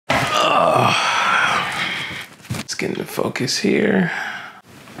Let's get into focus here.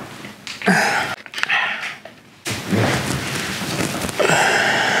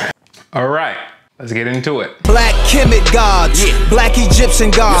 All right, let's get into it. Black Kemet gods, black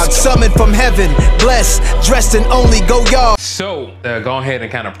Egyptian gods, summoned from heaven, blessed, dressed in only go yard. So, go ahead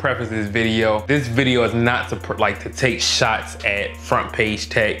and kind of preface this video. This video is not to take shots at Front Page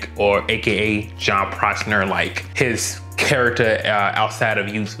Tech or AKA John Prosner, like his character outside of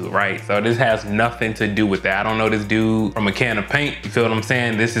YouTube, right? So this has nothing to do with that. I don't know this dude from a can of paint, you feel what I'm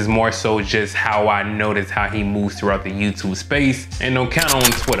saying? This is more so just how I notice how he moves throughout the YouTube space, and no count on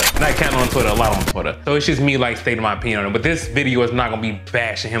Twitter. Not count on Twitter, a lot on Twitter. So it's just me like stating my opinion on it, but this video is not gonna be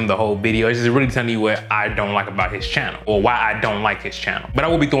bashing him the whole video. It's just really telling you what I don't like about his channel, or why I don't like his channel. But I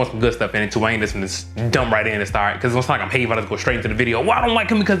will be throwing some good stuff in it too. I ain't just gonna just dump right in and start, because it's not like I'm hating if I just go straight into the video. Well, I don't like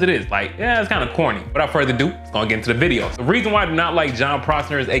him because it is. Like, yeah, it's kind of corny. Without further ado, let's go get into the video. The reason why I do not like John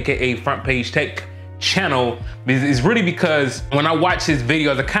Prosner's AKA Front Page Tech channel is really because when I watch his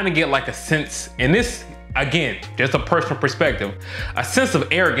videos, I kind of get like a sense, and this, again, just a personal perspective, a sense of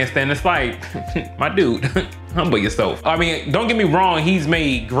arrogance. Then it's like, my dude, humble yourself. I mean, don't get me wrong, he's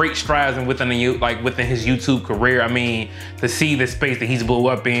made great strides within his YouTube career. I mean, to see the space that he's blew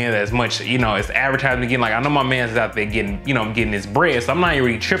up in, as much, you know, as advertising again, like I know my man's out there getting, you know, getting his bread, so I'm not even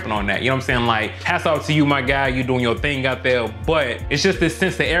really tripping on that. You know what I'm saying? Like, hats off to you, my guy, you doing your thing out there, but it's just this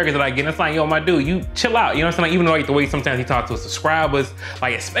sense of arrogance that I get. It's like, yo, my dude, you chill out. You know what I'm saying? Like, even though like the way sometimes he talks to his subscribers,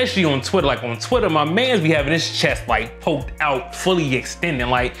 like especially on Twitter, like on Twitter, my man's be having his chest like poked out, fully extending.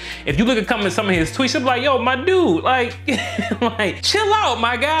 Like, if you look at some of his tweets, you'll be like, yo, my dude, like, like, chill out,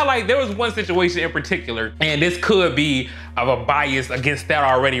 my guy. Like, there was one situation in particular, and this could be of a bias against that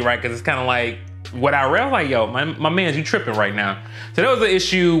already, right? Because it's kind of like, what I read, like, yo, my man's, you tripping right now. So there was an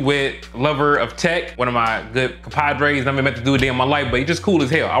issue with Lover of Tech, one of my good compadres. Never met to do a day in my life, but he's just cool as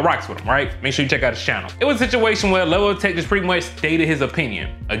hell. I rocks with him, right? Make sure you check out his channel. It was a situation where Lover of Tech just pretty much stated his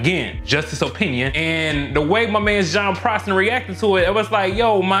opinion. Again, just his opinion. And the way my man's John Prosner reacted to it, it was like,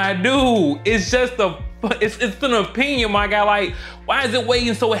 yo, my dude, it's just it's an opinion, my guy. Like, why is it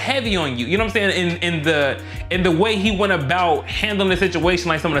weighing so heavy on you? You know what I'm saying? In the way he went about handling the situation,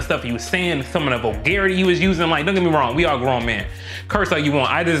 like some of the stuff he was saying, some of the vulgarity he was using. Like, don't get me wrong, we all grown men. Curse like you want.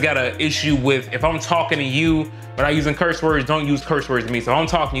 I just got an issue with, if I'm talking to you without using curse words, don't use curse words to me. So if I'm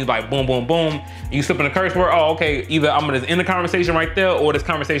talking to you like boom, boom, boom, you slip in a curse word, oh, okay, either I'm gonna end the conversation right there, or this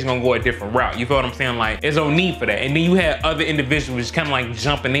conversation gonna go a different route. You feel what I'm saying? Like, there's no need for that. And then you had other individuals kind of like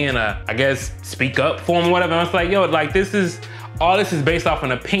jumping in, I guess, speak up for him or whatever. And it's like, yo, like, all this is based off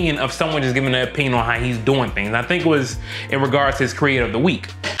an opinion of someone just giving an opinion on how he's doing things. And I think it was in regards to his creator of the week.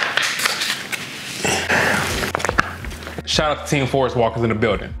 Shout out to Team Forest Walkers in the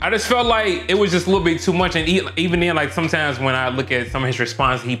building. I just felt like it was just a little bit too much. And even then, like, sometimes when I look at some of his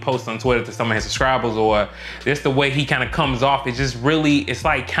responses he posts on Twitter to some of his subscribers, or just the way he kind of comes off, it's just really, it's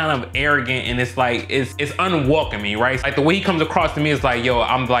like kind of arrogant, and it's like, it's unwelcoming, right? Like, the way he comes across to me is like, yo,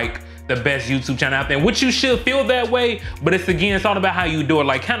 I'm like the best YouTube channel out there, which you should feel that way, but it's all about how you do it.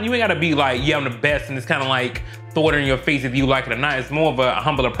 Like, you ain't gotta be like, yeah, I'm the best, and it's kind of like throw it in your face if you like it or not. It's more of a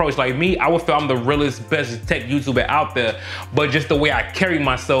humble approach. Like me, I would feel I'm the realest, best tech YouTuber out there, but just the way I carry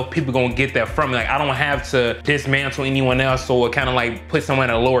myself, people gonna get that from me. Like, I don't have to dismantle anyone else, or kind of like put someone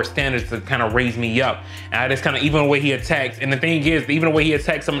at a lower standard to kind of raise me up. And I just kind of, even the way he attacks, and the thing is, even the way he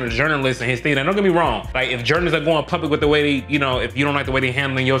attacks some of the journalists and his thing, and don't get me wrong, like, if journalists are going public with the way they, you know, if you don't like the way they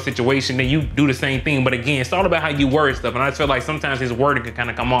handling your situation, then you do the same thing. But again, it's all about how you word stuff. And I just feel like sometimes his wording can kind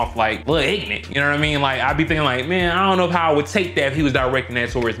of come off like a little ignorant. You know what I mean? Like, I'd be thinking like, man, I don't know how I would take that if he was directing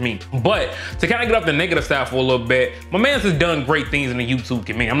that towards me. But to kind of get off the negative side for a little bit, my man's has done great things in the YouTube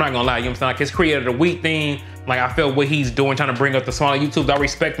community. I'm not gonna lie, you know what I'm saying? Like, his creator of the week thing, like, I feel what he's doing, trying to bring up the smaller YouTubers, I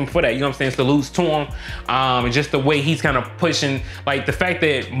respect him for that, you know what I'm saying? Salutes to him. And just the way he's kind of pushing, like, the fact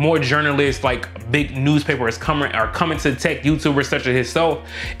that more journalists, like big newspapers are coming to tech YouTubers such as himself,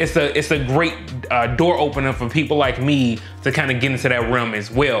 it's a great door opener for people like me to kind of get into that realm as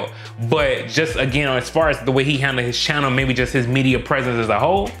well. But just, again, as far as the way he handled his channel, maybe just his media presence as a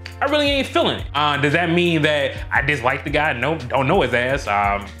whole, I really ain't feeling it. Does that mean that I dislike the guy? No, don't know his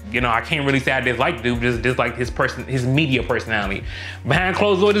ass. You know, I can't really say I dislike the dude, just dislike his media personality. Behind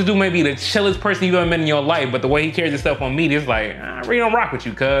closed doors, this dude may be the chillest person you've ever met in your life, but the way he carries himself on media, it's like, I really don't rock with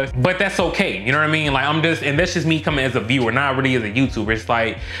you, cuz. But that's okay, you know what I mean? Like, and that's just me coming as a viewer, not really as a YouTuber. It's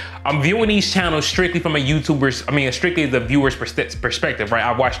like, I'm viewing these channels strictly from strictly as a viewer's perspective, right?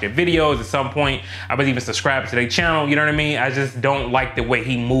 I've watched their videos at some point. I was even subscribed to their channel, you know what I mean? I just don't like the way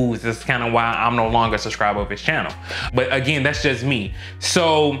he moves. That's kind of why I'm no longer a subscriber of his channel. But again, that's just me.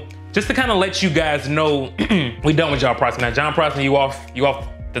 So just to kind of let you guys know, we done with John Prosner. Now, John Prosner, you off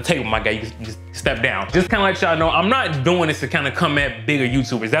the table, my guy. You step down. Just kind of let y'all know, I'm not doing this to kind of come at bigger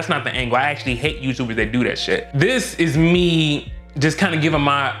YouTubers. That's not the angle. I actually hate YouTubers that do that shit. This is me just kind of giving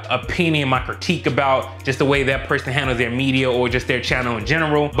my opinion, my critique about just the way that person handles their media or just their channel in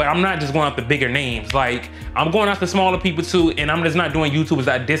general. But I'm not just going after bigger names. Like, I'm going after smaller people too, and I'm just not doing YouTubers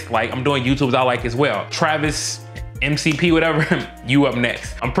I dislike. I'm doing YouTubers I like as well. Travis, MCP, whatever, you up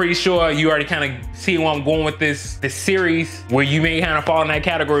next. I'm pretty sure you already kind of see where I'm going with this series, where you may kind of fall in that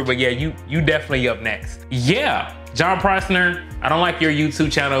category, but yeah, you definitely up next. Yeah. John Prosner, I don't like your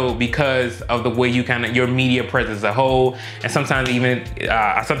YouTube channel because of the way you your media presence as a whole, and sometimes even,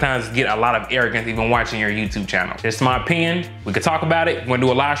 I sometimes get a lot of arrogance even watching your YouTube channel. Just my opinion. We could talk about it. We're gonna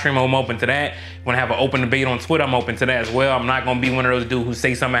do a live stream, I'm open to that. We're gonna have an open debate on Twitter, I'm open to that as well. I'm not gonna be one of those dudes who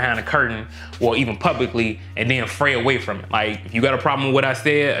say something behind the curtain, or even publicly, and then fray away from it. Like, if you got a problem with what I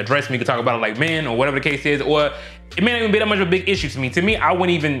said, address me, you can talk about it like men, or whatever the case is, or it may not even be that much of a big issue to me. To me, I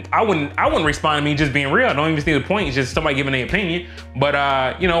wouldn't respond to me just being real. I don't even see the point. It's just somebody giving their opinion.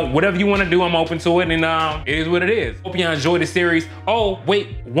 But you know, whatever you want to do, I'm open to it, and it is what it is. Hope you enjoyed the series. Oh,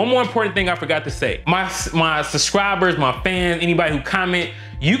 wait, one more important thing I forgot to say. My subscribers, my fans, anybody who comment,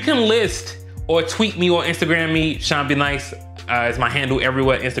 you can list or tweet me or Instagram me, Sean Be Nice. Is my handle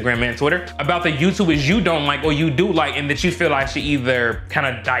everywhere, Instagram and Twitter, about the YouTubers you don't like or you do like, and that you feel I should either kind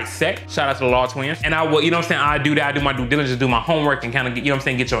of dissect. Shout out to the Law Twins. And I will, you know what I'm saying, I do that, I do my due diligence, do my homework, and kind of get, you know what I'm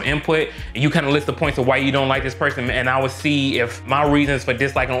saying, get your input. And you kind of list the points of why you don't like this person, and I will see if my reasons for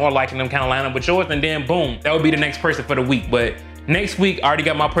disliking or liking them kind of line up with yours, and then boom, that would be the next person for the week. But next week, I already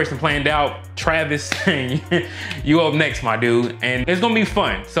got my person planned out. Travis, you up next, my dude. And it's gonna be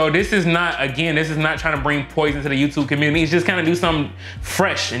fun. So this is not, again, this is not trying to bring poison to the YouTube community. It's just kind of do something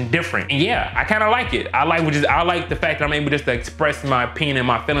fresh and different. And yeah, I kind of like it. I like the fact that I'm able just to express my opinion and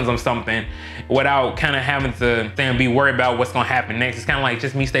my feelings on something without kind of having to be worried about what's gonna happen next. It's kind of like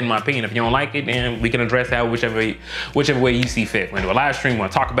just me stating my opinion. If you don't like it, then we can address that whichever way you see fit. We're gonna do a live stream, we're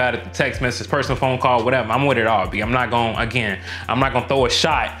gonna talk about it, the text message, personal phone call, whatever. I'm with it all. I'm not gonna throw a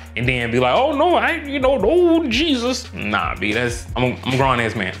shot and then be like, oh no, oh Jesus. Nah, B, I'm a grown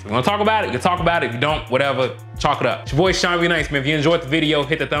ass man. So we're gonna talk about it, you can talk about it. If you don't, whatever, chalk it up. It's your boy Sean Be Nice, man. If you enjoyed the video,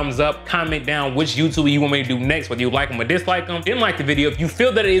 hit the thumbs up, comment down which YouTuber you want me to do next, whether you like them or dislike them. Didn't like the video, if you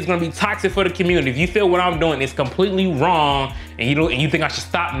feel that it is gonna be toxic for the community, if you feel what I'm doing is completely wrong, and you think I should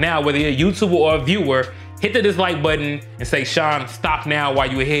stop now, whether you're a YouTuber or a viewer, hit the dislike button and say, Sean, stop now while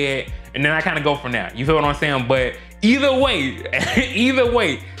you're ahead, and then I kind of go from there. You feel what I'm saying? But either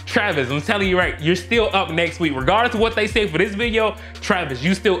way, Travis, I'm telling you right, you're still up next week. Regardless of what they say for this video, Travis,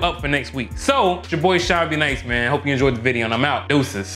 you still up for next week. So, it's your boy Sean Be Nice, man. Hope you enjoyed the video, and I'm out. Deuces.